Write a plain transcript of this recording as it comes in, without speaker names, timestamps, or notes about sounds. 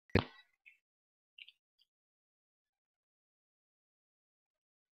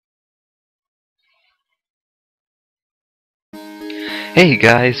Hey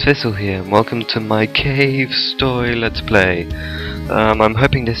guys, Vessel here, and welcome to my cave story let's play. I'm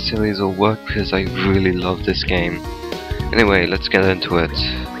hoping this series will work because I really love this game. Anyway, let's get into it.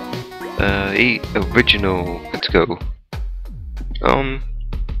 Original, let's go.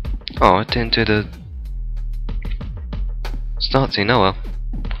 It into the start scene, oh well.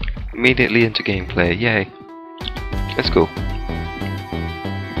 Immediately into gameplay, yay. Let's go.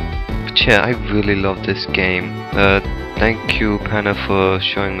 But yeah, I really love this game. Thank you, Panna, for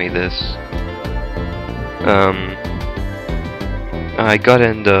showing me this. I got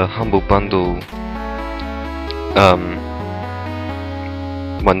in the Humble Bundle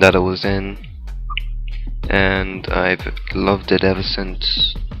one that I was in, and I've loved it ever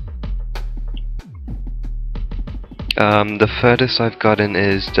since. The furthest I've gotten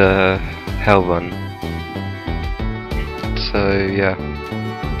is the Hell Run. So yeah,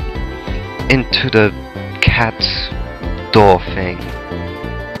 into the cat's door thing,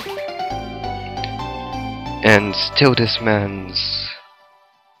 and steal this man's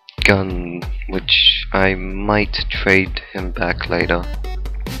gun, which I might trade him back later.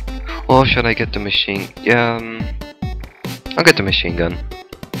 Or should I get the machine? Yeah, I'll get the machine gun.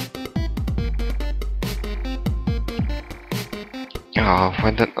 Oh,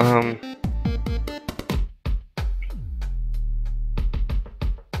 why did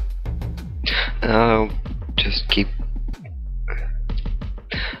I'll just keep.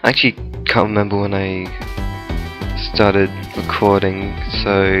 I actually can't remember when I started recording,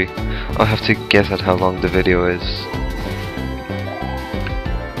 so I'll have to guess at how long the video is.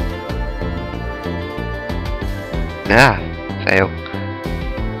 Ah, fail.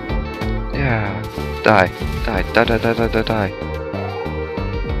 Yeah, die.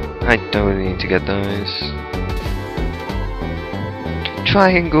 I don't really need to get those.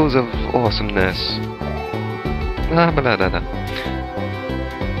 Triangles of awesomeness. Blah blah blah blah.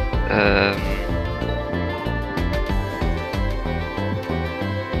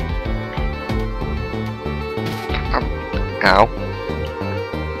 Ow.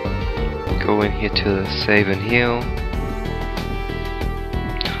 Go in here to save and heal.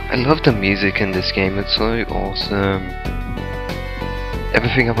 I love the music in this game, it's so awesome.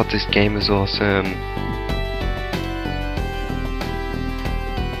 Everything about this game is awesome.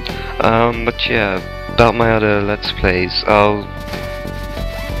 But yeah, about my other Let's Plays, I'll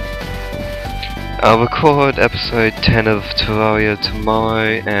record episode 10 of Terraria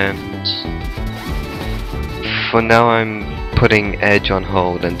tomorrow, and for now I'm putting Edge on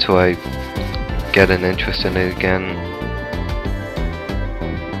hold until I get an interest in it again.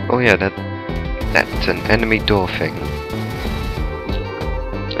 Oh yeah, that's an enemy door thing.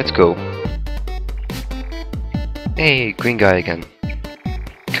 Let's go. Hey, green guy again.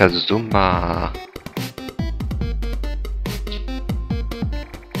 Kazuma.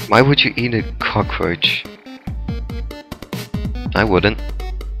 Why would you eat a cockroach? I wouldn't.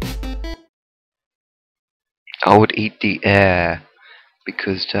 I would eat the air,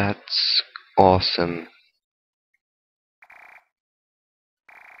 because that's awesome.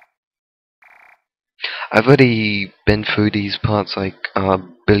 I've already been through these parts like a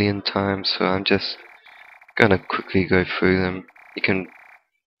billion times, so I'm just gonna quickly go through them. You can,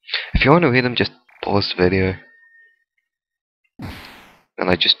 if you want to read them, just pause the video. And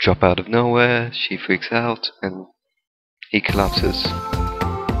I just drop out of nowhere, she freaks out, and he collapses.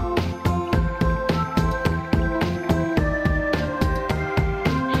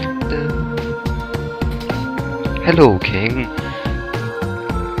 Hello, King.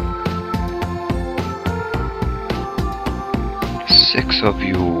 Six of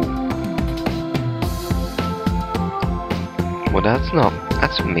you. Well, that's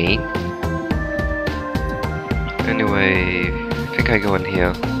me. Anyway, I think I go in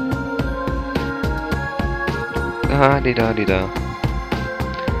here. Da-dee-da-dee-da.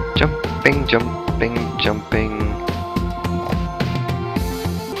 Jumping.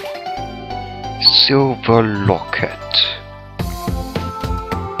 Silver locket.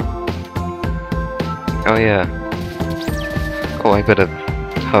 Oh yeah. Oh, I better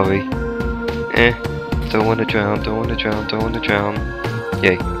hurry. Don't wanna drown.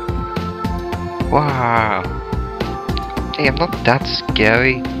 Yay. Wow. Hey, I'm not that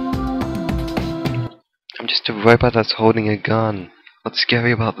scary. I'm just a robot that's holding a gun. What's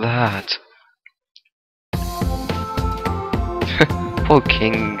scary about that? Poor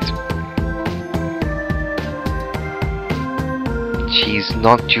Kings. She's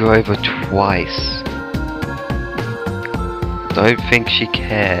knocked you over twice. Don't think she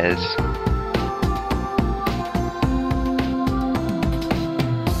cares.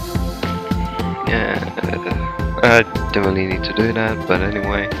 I don't really need to do that, but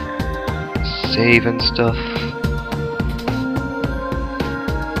anyway. Save and stuff.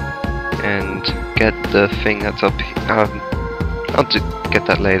 And get the thing that's up here. I'll get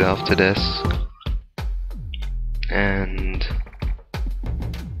that later after this. And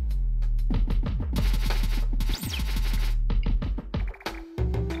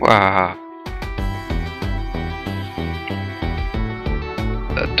wow.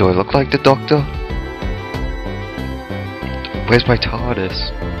 Do I look like the Doctor? Where's my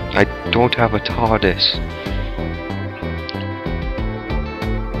TARDIS? I don't have a TARDIS.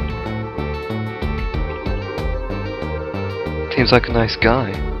 Seems like a nice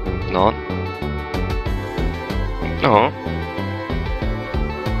guy. Not? No.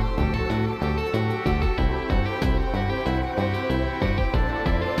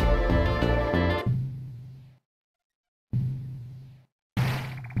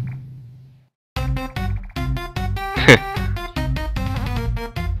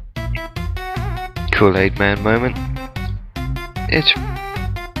 Kool-Aid Man moment. It's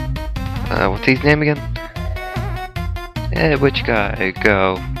what's his name again? Which guy?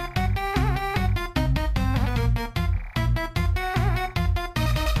 Go.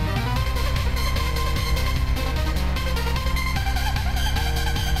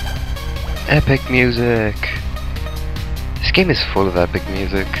 Epic music. This game is full of epic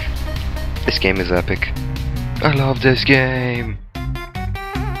music. This game is epic. I love this game.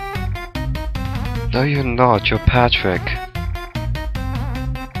 No, you're not. You're Patrick.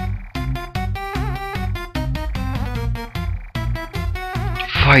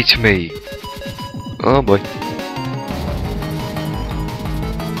 Fight me. Oh boy.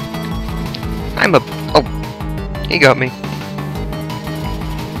 I'm a... Oh! He got me.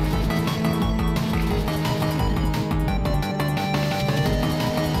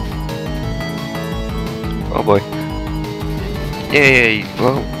 Oh boy. Yay!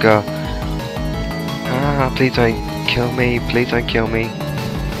 Oh god. Ah, please don't kill me. Please don't kill me.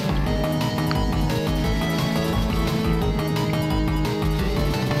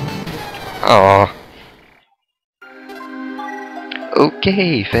 Aww.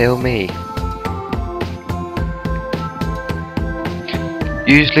 Okay, fail me.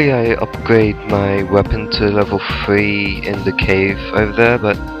 Usually I upgrade my weapon to level 3 in the cave over there,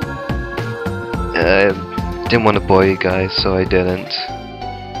 but didn't want to bore you guys, so I didn't.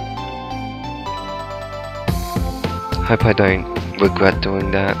 Hope I don't regret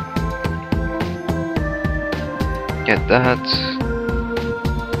doing that. Get that.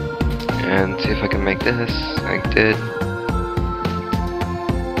 And see if I can make this. I did.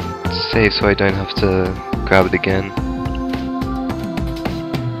 Save so I don't have to grab it again.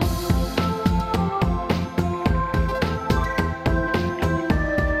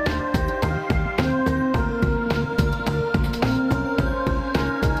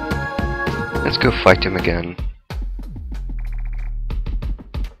 Let's go fight him again.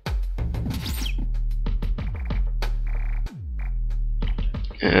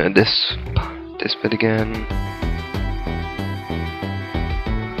 This bit again.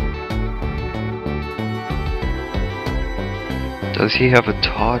 Does he have a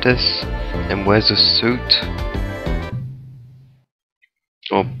TARDIS and wears a suit?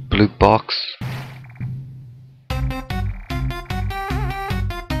 Or blue box?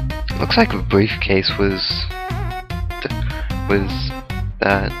 Looks like a briefcase was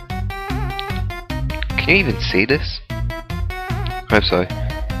that. Can you even see this? I'm sorry.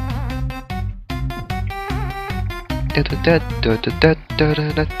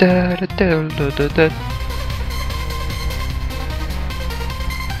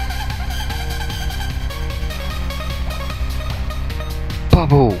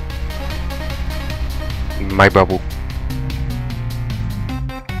 Bubble! My bubble.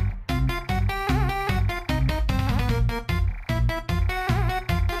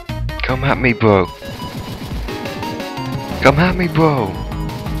 Come at me, bro. Come at me, bro.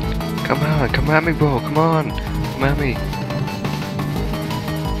 Come at me, bro. Come on. Come at me.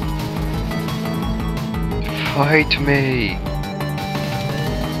 Fight me.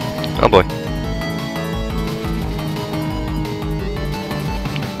 Oh boy.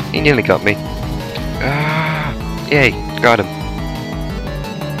 He nearly got me. Ah, yay, got him.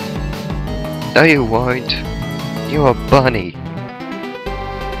 No you won't. You're a bunny.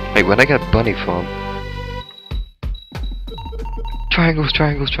 Wait, where'd I get a bunny from? Triangles,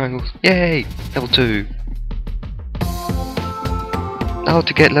 triangles, triangles. Yay! Level 2. Now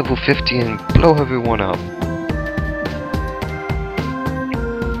to get level 50 and blow everyone up.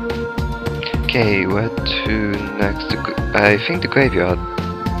 Okay, where to next? I think the graveyard.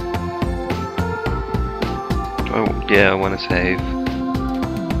 Yeah, I wanna save.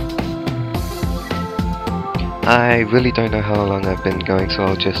 I really don't know how long I've been going, so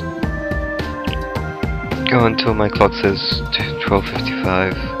I'll just go until my clock says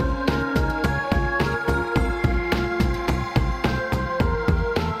 12:55.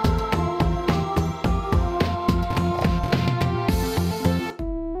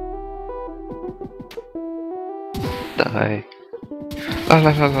 Die. La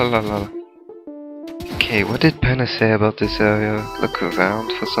la la la la la. Okay, what did Penna say about this area? Look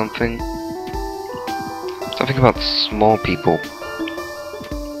around for something. Something about small people.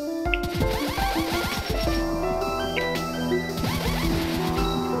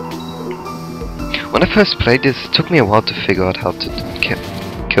 When I first played this, it took me a while to figure out how to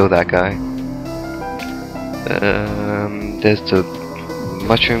kill that guy. There's the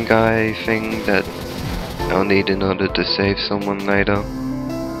mushroom guy thing that I'll need in order to save someone later.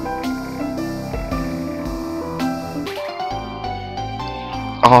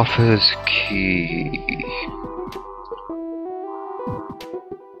 Arthur's key.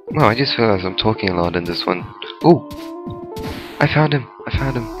 Wow, I just realized I'm talking a lot in this one. Ooh! I found him! I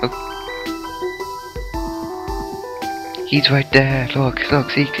found him! Look. He's right there! Look, look,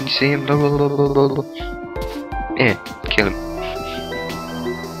 see, can you see him? Yeah, kill him.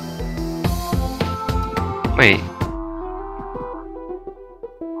 Wait.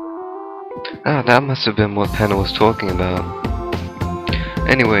 Ah, that must have been what Penna was talking about.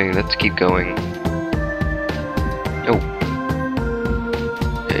 Anyway, let's keep going. Oh.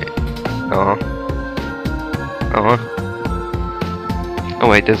 Oh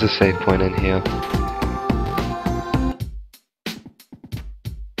wait, there's a save point in here.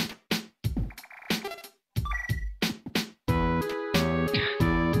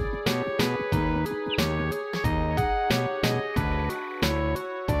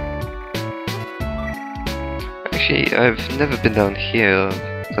 Actually, I've never been down here.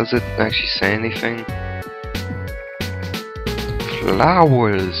 Does it actually say anything?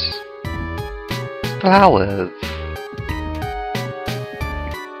 Flowers! Flowers!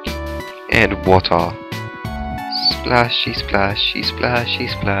 And water. Splashy, splashy, splashy,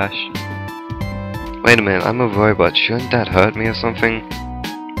 splash. Wait a minute, I'm a robot. Shouldn't that hurt me or something?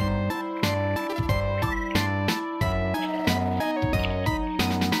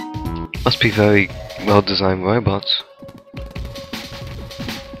 Must be very well-designed robots.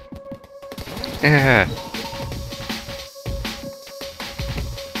 Yeah.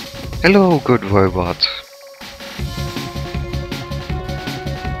 Hello, good robot.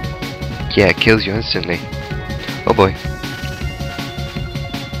 Yeah, it kills you instantly. Oh boy.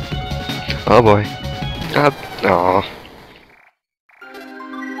 Oh boy. Aww.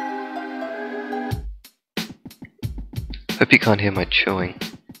 Hope you can't hear my chewing.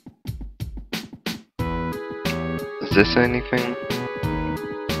 Is this anything?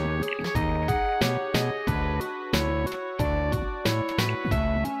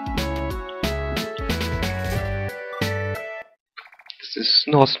 This is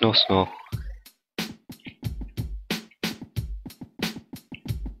snore, snore, snore.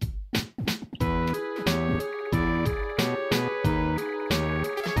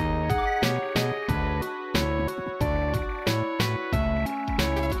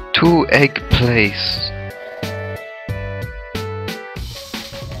 Two egg place.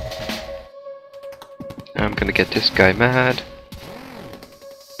 I'm gonna get this guy mad.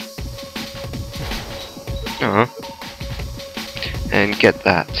 And get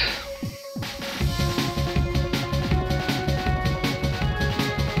that.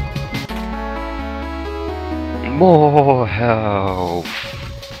 More health.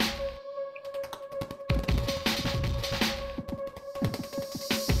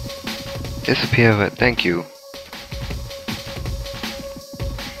 Disappear it, thank you.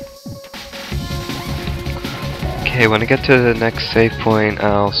 Okay, when I get to the next save point,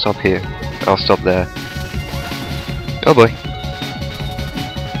 I'll stop here. I'll stop there. Oh boy.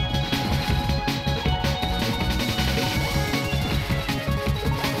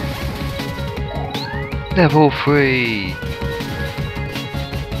 Level 3.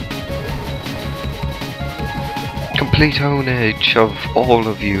 Complete ownage of all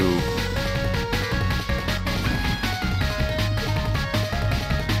of you.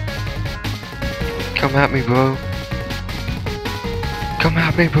 Come at me, bro. Come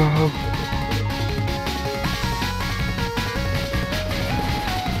at me, bro.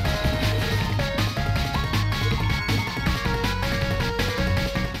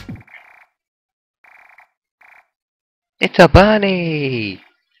 It's a bunny!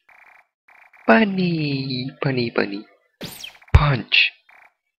 Bunny! Bunny, bunny. Punch!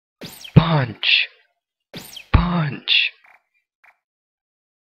 Punch! Punch! punch.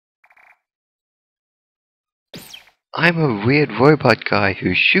 I'm a weird robot guy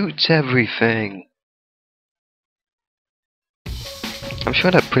who shoots everything. I'm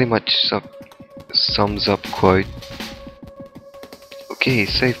sure that pretty much sums up quote. Okay,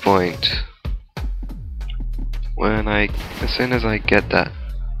 save point. As soon as I get that.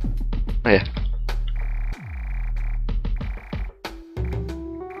 Oh yeah.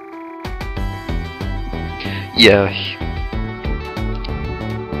 Yeah.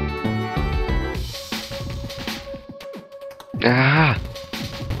 Ah.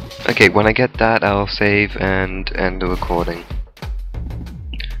 Okay, when I get that, I'll save and end the recording.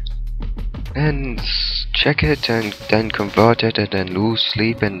 And check it and then convert it and then lose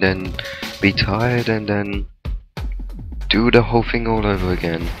sleep and then be tired and then do the whole thing all over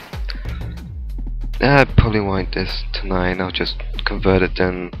again. I probably won't this tonight. I'll just convert it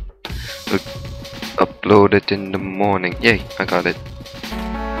and upload it in the morning. Yay, I got it.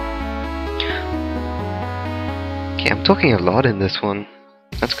 Okay, I'm talking a lot in this one.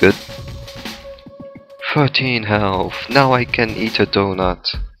 That's good. 13 health. Now I can eat a donut.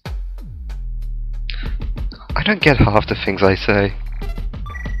 I don't get half the things I say.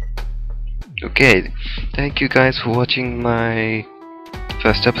 Okay, thank you guys for watching my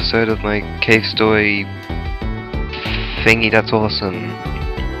first episode of my cave story thingy. That's awesome.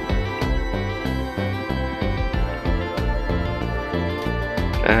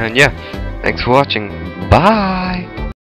 And yeah, thanks for watching. Bye!